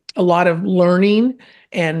 a lot of learning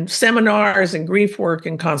and seminars and grief work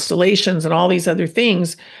and constellations and all these other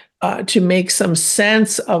things to make some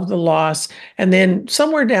sense of the loss. And then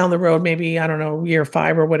somewhere down the road, maybe, I don't know, year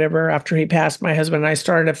 5 or whatever, after he passed, my husband and I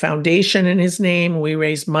started a foundation in his name. We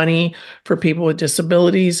raised money for people with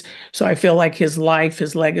disabilities. So I feel like his life,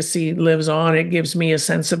 his legacy lives on. It gives me a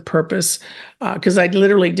sense of purpose, because I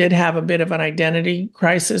literally did have a bit of an identity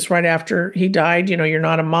crisis right after he died. You're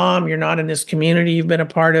not a mom, you're not in this community you've been a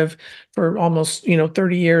part of for almost,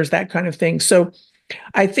 30 years, that kind of thing. So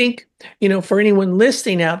I think, for anyone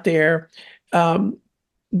listening out there,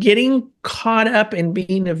 getting caught up in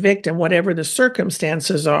being a victim, whatever the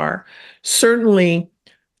circumstances are, certainly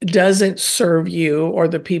doesn't serve you or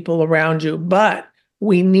the people around you. But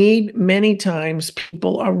we need many times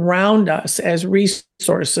people around us as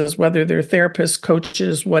resources, whether they're therapists,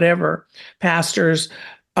 coaches, whatever, pastors,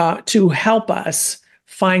 to help us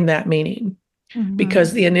find that meaning.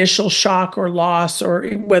 Because the initial shock or loss, or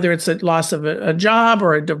whether it's a loss of a job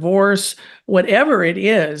or a divorce, whatever it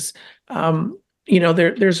is,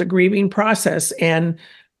 there's a grieving process. And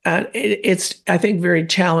it's, I think, very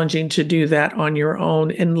challenging to do that on your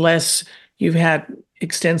own unless you've had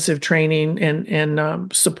extensive training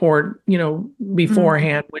and support,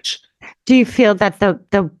 beforehand, which. Do you feel that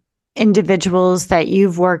the individuals that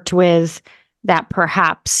you've worked with that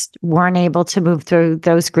perhaps weren't able to move through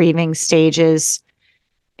those grieving stages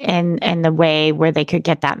in the way where they could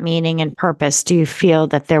get that meaning and purpose, do you feel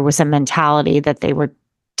that there was a mentality that they were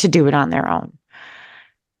to do it on their own?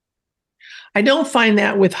 I don't find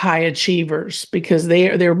that with high achievers, because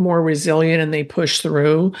they're more resilient and they push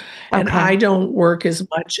through. Okay. And I don't work as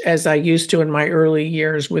much as I used to in my early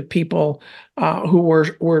years with people who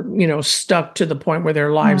were stuck to the point where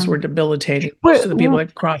their lives were debilitating. Most of the people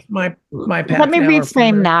that crossed my path. Let me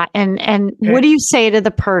reframe that. And okay. What do you say to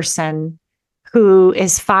the person who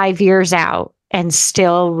is 5 years out and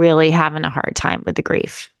still really having a hard time with the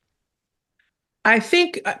grief? I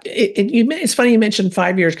think it's funny you mentioned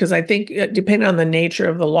 5 years, because I think depending on the nature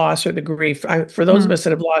of the loss or the grief, for those of us that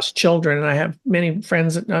have lost children, and I have many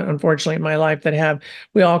friends, unfortunately, in my life that have,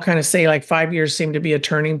 we all kind of say like 5 years seem to be a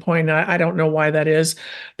turning point. I don't know why that is,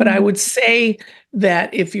 but I would say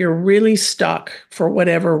that if you're really stuck for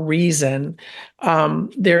whatever reason,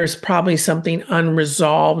 there's probably something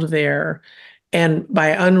unresolved there. And by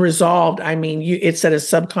unresolved, I mean, it's at a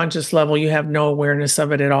subconscious level. You have no awareness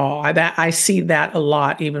of it at all. I see that a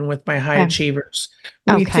lot, even with my high achievers.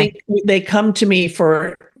 We think they come to me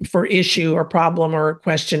for issue or problem or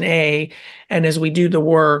question A. And as we do the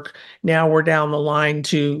work, now we're down the line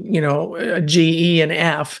to, a G, E, and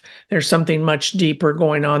F. There's something much deeper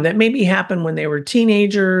going on that maybe happened when they were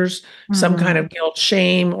teenagers, some kind of guilt,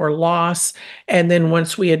 shame, or loss. And then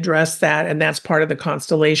once we address that, and that's part of the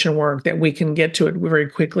constellation work, that we can get to it very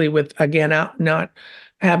quickly with, again, not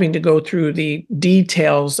having to go through the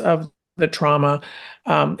details of the trauma.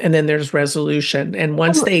 And then there's resolution. And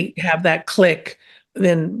once they have that click,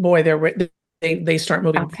 then boy, they start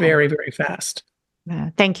moving very, very fast.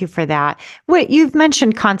 Thank you for that. You've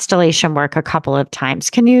mentioned constellation work a couple of times.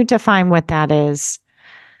 Can you define what that is?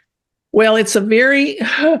 Well, it's a very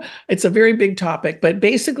big topic, but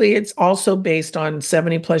basically it's also based on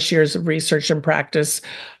 70 plus years of research and practice.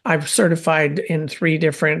 I've certified in 3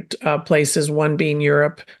 different places, one being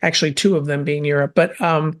Europe, actually 2 of them being Europe, but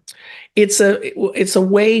it's a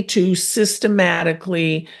way to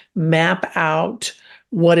systematically map out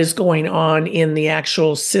what is going on in the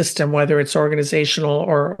actual system, whether it's organizational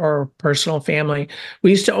or personal, family. We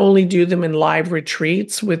used to only do them in live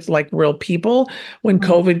retreats with like real people. When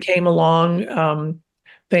COVID came along,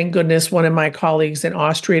 thank goodness, one of my colleagues in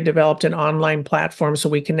Austria developed an online platform, so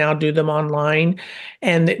we can now do them online.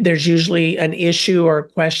 And there's usually an issue or a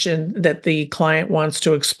question that the client wants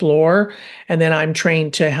to explore. And then I'm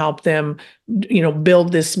trained to help them,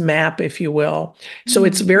 build this map, if you will. So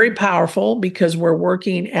it's very powerful because we're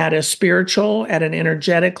working at a spiritual, at an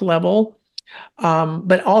energetic level.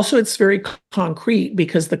 But also it's very concrete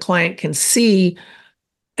because the client can see.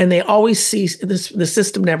 And they always see this, the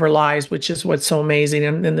system never lies, which is what's so amazing.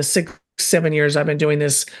 And in the 6-7 years I've been doing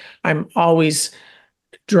this, I'm always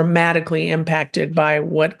dramatically impacted by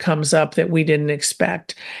what comes up that we didn't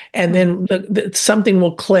expect. And then something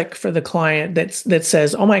will click for the client that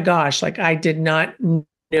says, oh my gosh, like I did not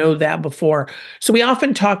know that before. So we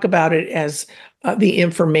often talk about it as the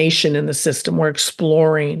information in the system we're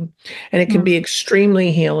exploring, and it can be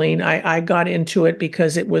extremely healing. I got into it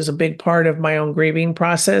because it was a big part of my own grieving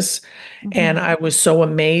process. And I was so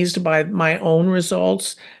amazed by my own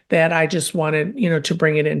results that I just wanted, to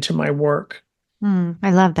bring it into my work. I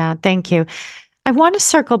love that. Thank you. I want to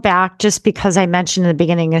circle back just because I mentioned in the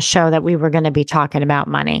beginning of the show that we were going to be talking about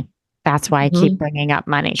money. That's why I keep bringing up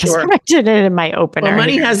money, because I mentioned it in my opener. Well,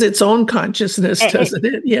 money has its own consciousness, doesn't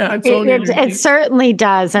it? Yeah, its own energy. It certainly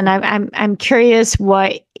does, and I'm curious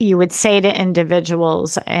what you would say to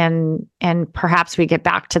individuals, and perhaps we get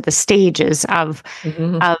back to the stages of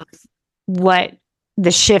what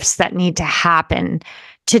the shifts that need to happen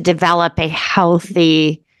to develop a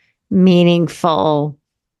healthy, meaningful,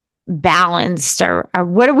 balanced, or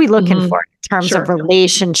what are we looking for in terms of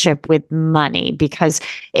relationship with money? Because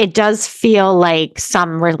it does feel like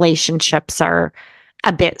some relationships are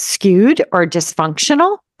a bit skewed or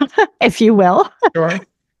dysfunctional, if you will. Sure.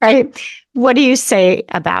 Right? What do you say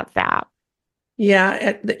about that?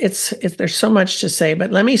 Yeah, it's there's so much to say,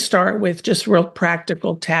 but let me start with just real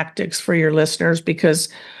practical tactics for your listeners, because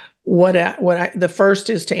the first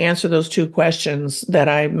is to answer those 2 questions that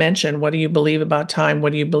I mentioned. What do you believe about time?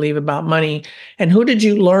 What do you believe about money? And who did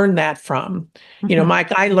you learn that from?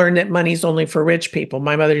 Mike, I learned that money's only for rich people.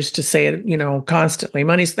 My mother used to say it, constantly.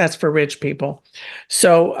 That's for rich people.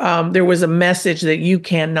 So there was a message that you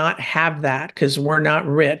cannot have that because we're not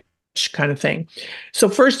rich, kind of thing. So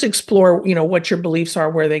first explore, what your beliefs are,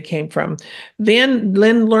 where they came from. Then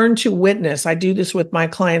learn to witness. I do this with my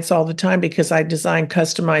clients all the time because I design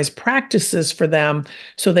customized practices for them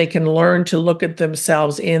so they can learn to look at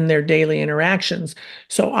themselves in their daily interactions.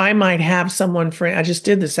 So I might have someone, I just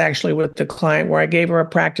did this actually with the client, where I gave her a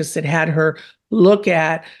practice that had her look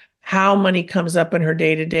at how money comes up in her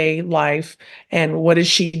day-to-day life, and what does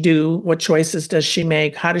she do? What choices does she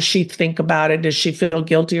make? How does she think about it? Does she feel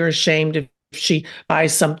guilty or ashamed if she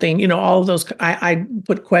buys something? All of those. I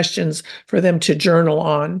put questions for them to journal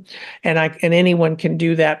on, and anyone can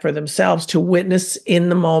do that for themselves, to witness in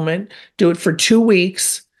the moment. Do it for 2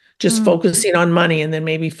 weeks, just focusing on money, and then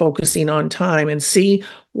maybe focusing on time, and see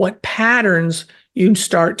what patterns you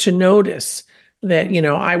start to notice. that,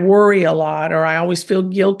 I worry a lot, or I always feel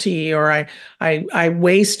guilty, or I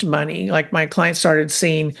waste money. Like my clients started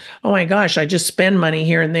seeing, oh my gosh, I just spend money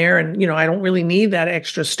here and there. And, I don't really need that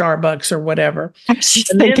extra Starbucks or whatever. I'm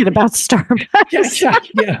just thinking about Starbucks.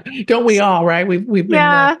 Yeah. Don't we all, right? We've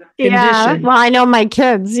been conditioned. Well, I know my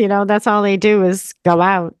kids, that's all they do is go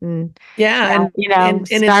out and, and Starbucks.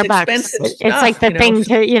 It's expensive it's stuff, like the thing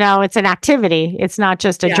to, it's an activity. It's not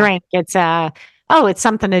just a drink. It's it's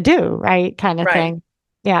something to do, right? Kind of thing.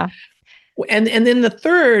 Yeah. And then the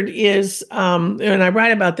third is, and I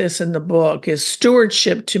write about this in the book, is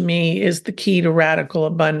stewardship to me is the key to radical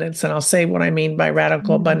abundance. And I'll say what I mean by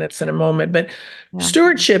radical abundance in a moment. But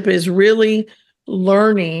stewardship is really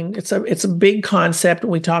learning. It's a big concept,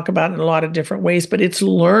 and we talk about it in a lot of different ways, but it's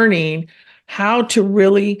learning how to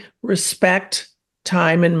really respect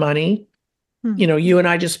time and money. You and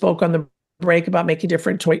I just spoke on the break about making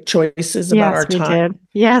different choices about our time.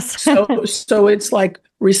 Yes. So it's like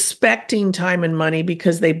respecting time and money,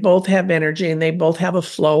 because they both have energy and they both have a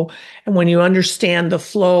flow. And when you understand the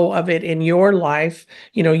flow of it in your life,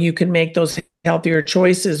 you can make those healthier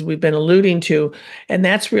choices we've been alluding to. And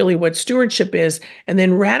that's really what stewardship is. And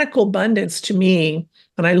then radical abundance to me,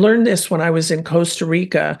 and I learned this when I was in Costa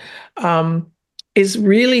Rica, is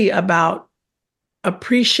really about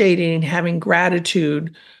appreciating and having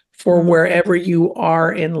gratitude for wherever you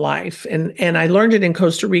are in life. And I learned it in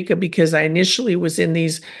Costa Rica because I initially was in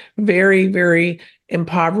these very, very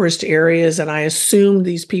impoverished areas, and I assumed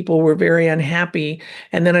these people were very unhappy.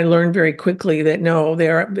 And then I learned very quickly that no,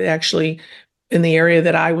 they're actually, in the area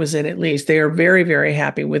that I was in at least, they are very, very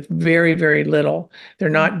happy with very, very little. They're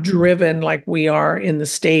not driven like we are in the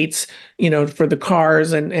States, for the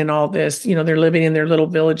cars and all this. They're living in their little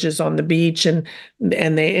villages on the beach, and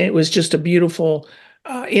it was just a beautiful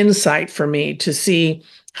insight for me to see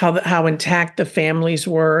how intact the families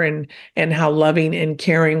were, and how loving and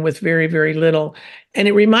caring with very, very little. And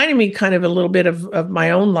it reminded me kind of a little bit of my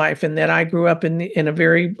own life, in that I grew up in a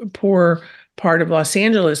very poor part of Los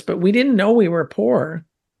Angeles, but we didn't know we were poor.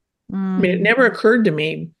 I mean, it never occurred to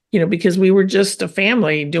me, because we were just a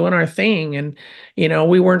family doing our thing, and,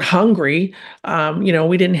 we weren't hungry.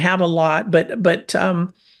 We didn't have a lot, but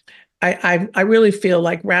I really feel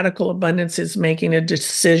like radical abundance is making a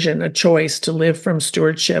decision, a choice to live from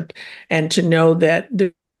stewardship, and to know that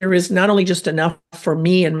there is not only just enough for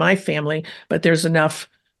me and my family, but there's enough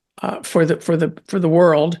for the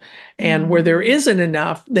world. And where there isn't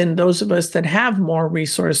enough, then those of us that have more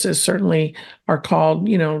resources certainly are called,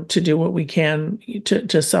 to do what we can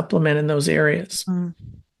to supplement in those areas.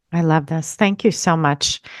 I love this. Thank you so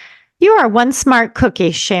much. You are one smart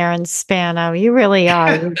cookie, Sharon Spano. You really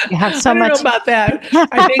are. You have so much. I don't know about that.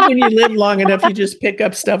 I think when you live long enough, you just pick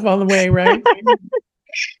up stuff on the way, right?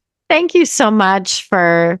 Thank you so much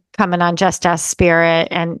for coming on Just Ask Spirit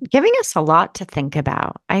and giving us a lot to think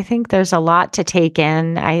about. I think there's a lot to take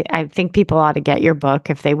in. I think people ought to get your book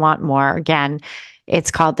if they want more. Again, it's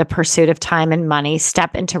called The Pursuit of Time and Money: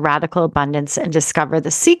 Step into Radical Abundance and Discover the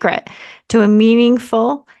Secret to a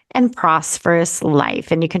Meaningful and Prosperous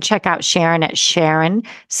Life. And you can check out Sharon at Sharon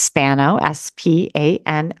Spano,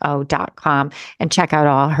 SPANO.com, and check out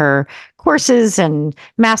all her courses and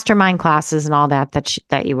mastermind classes and all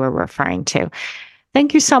that you were referring to.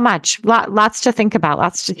 Thank you so much. Lots to think about,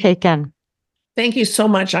 lots to take in. Thank you so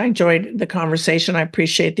much. I enjoyed the conversation. I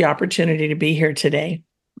appreciate the opportunity to be here today.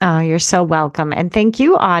 Oh, you're so welcome. And thank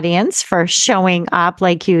you, audience, for showing up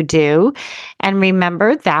like you do. And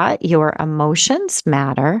remember that your emotions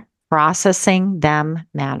matter. Processing them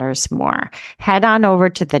matters more. Head on over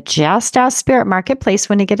to the Just Ask Spirit Marketplace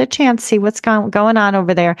when you get a chance. See what's going on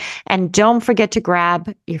over there. And don't forget to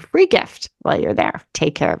grab your free gift while you're there.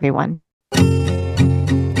 Take care, everyone.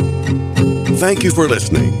 Thank you for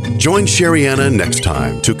listening. Join Sherianna next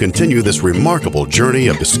time to continue this remarkable journey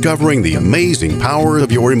of discovering the amazing power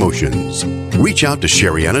of your emotions. Reach out to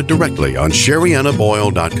Sherianna directly on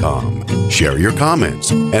SheriannaBoyle.com. Share your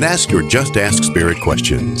comments and ask your Just Ask Spirit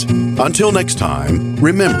questions. Until next time,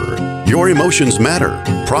 remember, your emotions matter.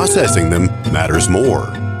 Processing them matters more.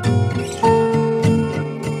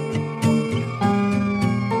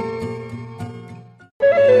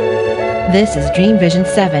 This is Dream Vision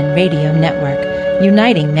 7 Radio Network,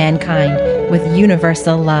 uniting mankind with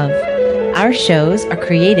universal love. Our shows are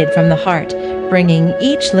created from the heart, bringing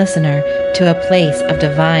each listener to a place of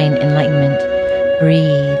divine enlightenment.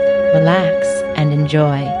 Breathe, relax, and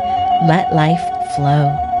enjoy. Let life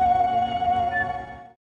flow.